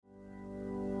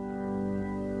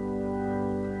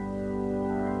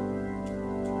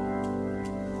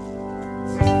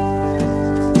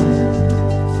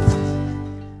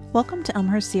Welcome to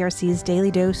Elmhurst CRC's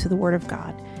Daily Dose of the Word of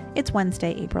God. It's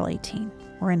Wednesday, April 18.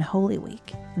 We're in Holy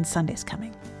Week, and Sunday's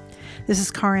coming. This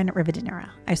is Karin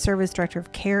Rivadeneira. I serve as Director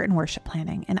of Care and Worship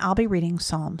Planning, and I'll be reading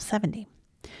Psalm 70.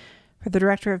 For the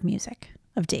Director of Music,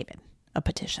 of David, a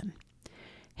petition.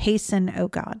 Hasten, O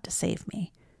God, to save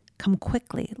me. Come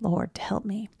quickly, Lord, to help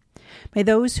me. May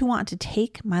those who want to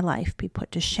take my life be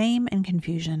put to shame and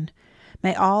confusion.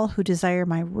 May all who desire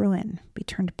my ruin be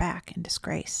turned back in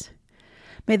disgrace.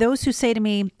 May those who say to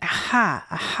me, aha,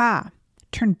 aha,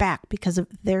 turn back because of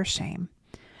their shame.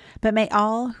 But may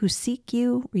all who seek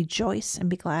you rejoice and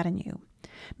be glad in you.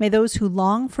 May those who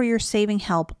long for your saving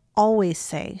help always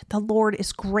say, the Lord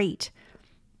is great.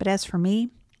 But as for me,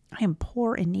 I am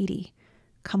poor and needy.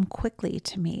 Come quickly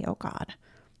to me, O God.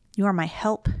 You are my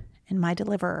help and my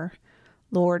deliverer.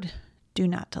 Lord, do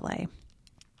not delay.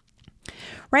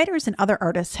 Writers and other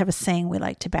artists have a saying we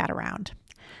like to bat around.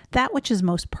 That which is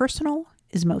most personal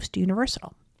is most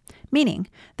universal. Meaning,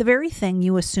 the very thing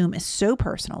you assume is so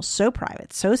personal, so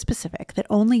private, so specific that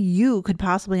only you could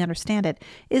possibly understand it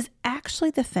is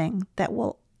actually the thing that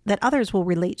others will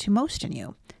relate to most in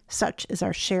you. Such is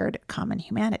our shared common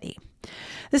humanity.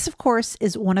 This, of course,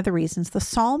 is one of the reasons the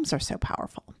Psalms are so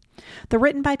powerful. They're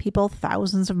written by people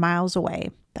thousands of miles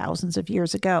away, thousands of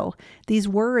years ago. These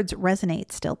words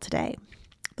resonate still today.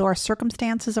 Though our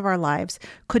circumstances of our lives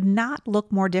could not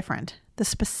look more different, the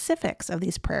specifics of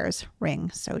these prayers ring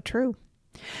so true.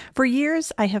 For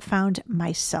years, I have found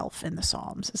myself in the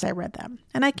Psalms as I read them,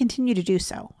 and I continue to do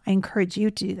so. I encourage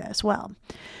you to do that as well.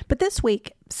 But this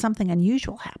week, something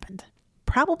unusual happened.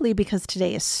 Probably because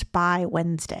today is Spy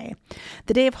Wednesday,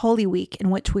 the day of Holy Week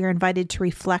in which we are invited to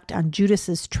reflect on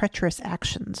Judas's treacherous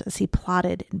actions as he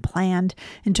plotted and planned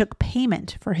and took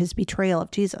payment for his betrayal of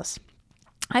Jesus.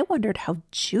 I wondered how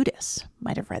Judas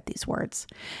might have read these words.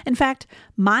 In fact,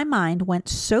 my mind went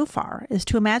so far as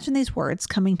to imagine these words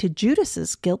coming to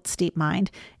Judas's guilt-steeped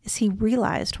mind as he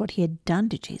realized what he had done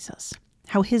to Jesus,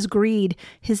 how his greed,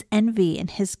 his envy, and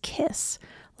his kiss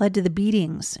led to the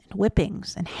beatings and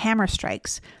whippings and hammer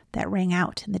strikes that rang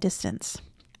out in the distance.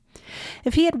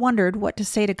 If he had wondered what to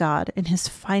say to God in his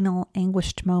final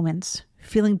anguished moments,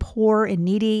 feeling poor and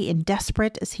needy and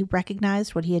desperate as he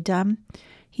recognized what he had done,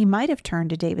 he might have turned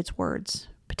to David's words,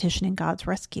 petitioning God's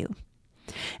rescue.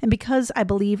 And because I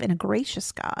believe in a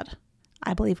gracious God,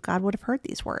 I believe God would have heard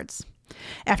these words.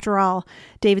 After all,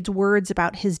 David's words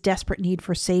about his desperate need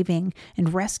for saving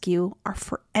and rescue are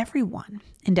for everyone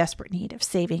in desperate need of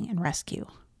saving and rescue,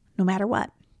 no matter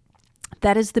what.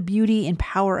 That is the beauty and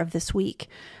power of this week,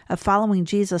 of following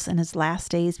Jesus in his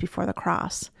last days before the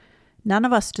cross. None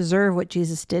of us deserve what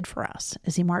Jesus did for us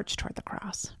as he marched toward the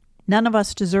cross. None of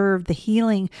us deserve the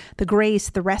healing, the grace,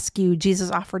 the rescue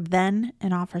Jesus offered then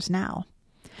and offers now.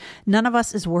 None of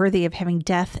us is worthy of having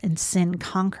death and sin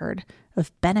conquered,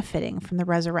 of benefiting from the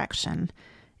resurrection.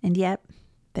 And yet,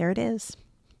 there it is.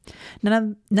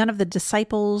 None of the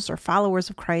disciples or followers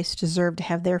of Christ deserve to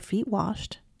have their feet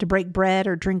washed, to break bread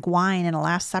or drink wine in a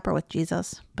Last Supper with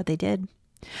Jesus, but they did.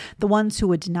 The ones who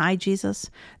would deny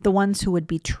Jesus, the ones who would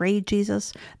betray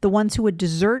Jesus, the ones who would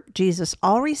desert Jesus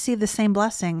all receive the same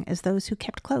blessing as those who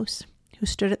kept close, who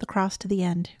stood at the cross to the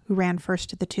end, who ran first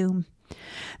to the tomb.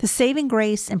 The saving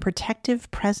grace and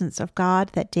protective presence of God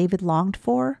that David longed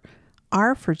for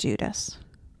are for Judas,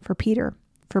 for Peter,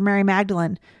 for Mary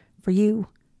Magdalene, for you,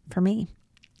 for me.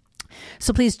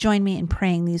 So please join me in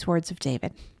praying these words of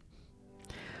David.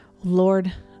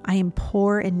 Lord, I am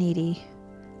poor and needy.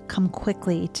 Come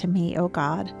quickly to me, O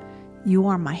God. You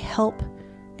are my help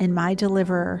and my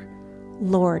deliverer.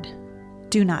 Lord,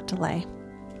 do not delay.